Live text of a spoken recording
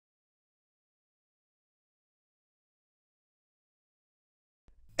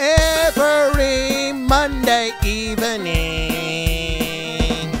every Monday evening,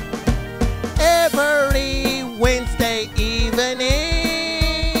 every Wednesday evening,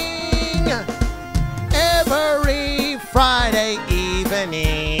 every Friday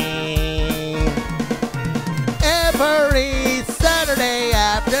evening, every Saturday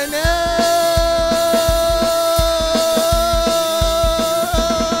afternoon.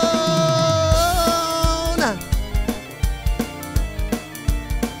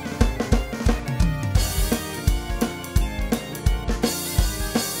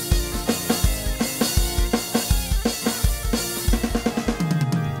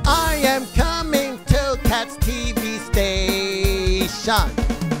 I am coming to Cat's TV station,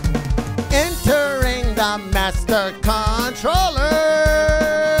 entering the master controller,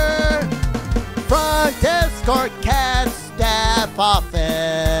 front desk or Cat staff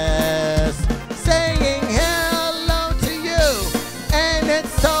office, saying hello to you, and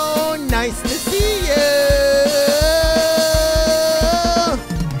it's so nice to see you.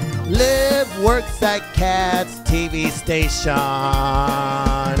 Liv works at Cat's TV station,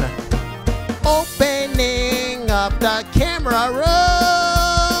 opening up the camera room,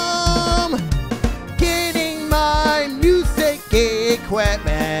 getting my music equipment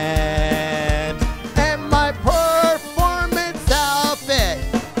and my performance outfit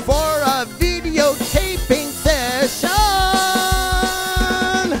for a videotaping session.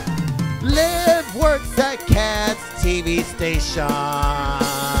 Liv works at Cat's TV station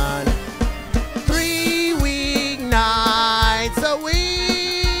 3 weeknights a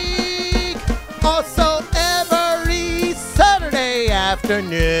week, also every Saturday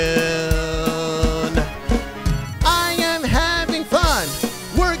afternoon. I am having fun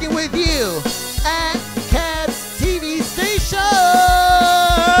working with you at Cat's TV station.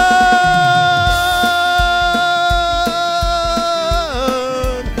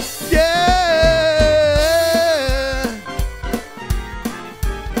 Yeah,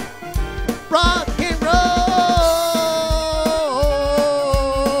 rock and roll.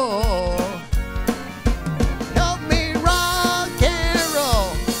 Help me rock and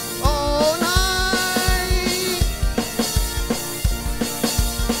roll all night.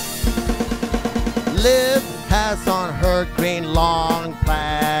 Liv has on her green long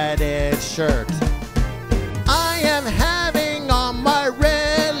plaided shirt. I am having on my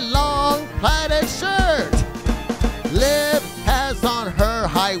red long plaided shirt. Liv has on her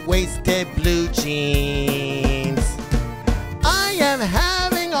high-waisted blue jeans. I am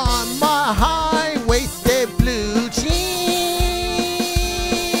having on my high-waisted blue jeans.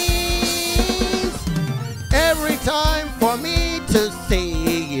 Every time for me to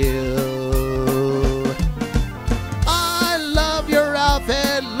see you. I love your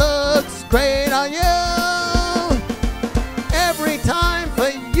outfit, looks great on you. Every time for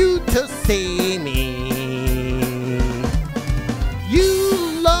you to see me.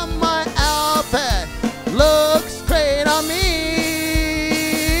 You love my outfit, looks great on me.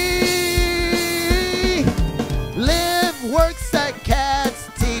 Liv works at Cat's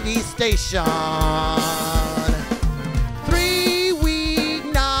TV station 3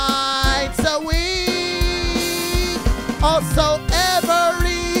 weeknights a week, also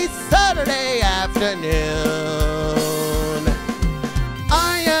every Saturday afternoon.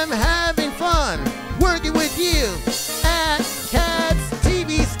 I am having fun working with you at Cat's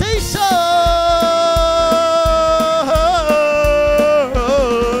TV station.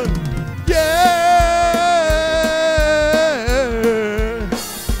 Yeah.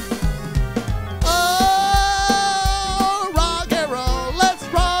 Oh, rock and roll. Let's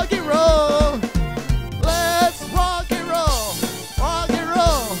rock and roll. Let's rock and roll. Rock and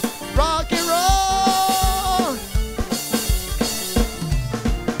roll. Rock and roll.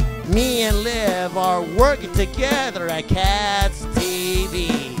 Me and Liv are working together at Cat's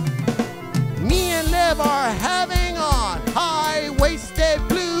TV. Me and Liv are having on high-waisted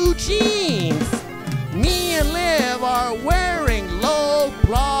blue jeans. Me and Liv are wearing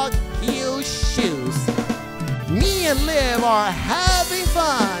low-block heel shoes. Me and Liv are having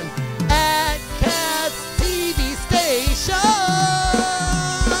fun at Cat's TV station.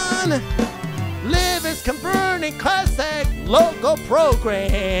 Liv is converting classic local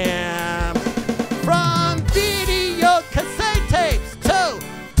programs from video cassette tapes to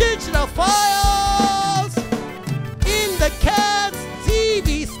digital files in the Cat's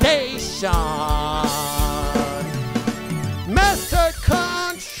TV station. Master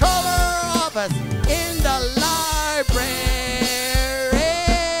controller office in the library.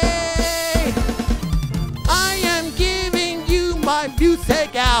 I am giving you my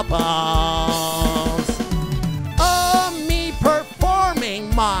music albums of me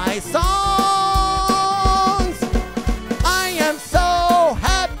performing my song.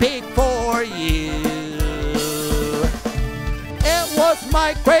 was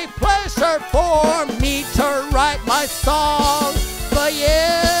my great pleasure for me to write my song for you.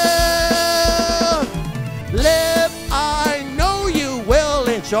 Live, I know you will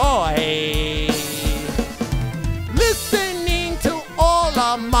enjoy listening to all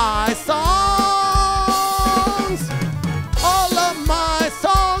of my songs. All of my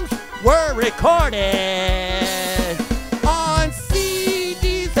songs were recorded on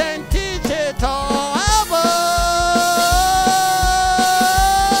CDs and digital albums.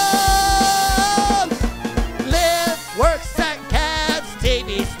 Live works at Cat's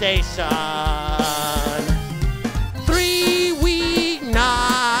TV station 3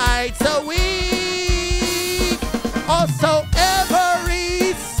 weeknights a week. Also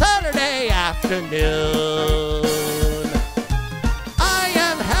every Saturday afternoon. I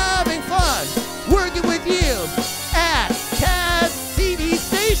am having fun working with you at Cat's TV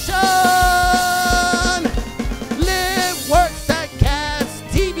station. Live works at Cat's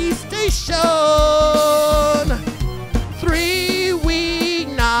TV station 3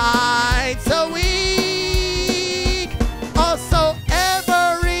 weeknights a week. Also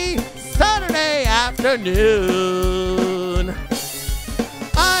every Saturday afternoon.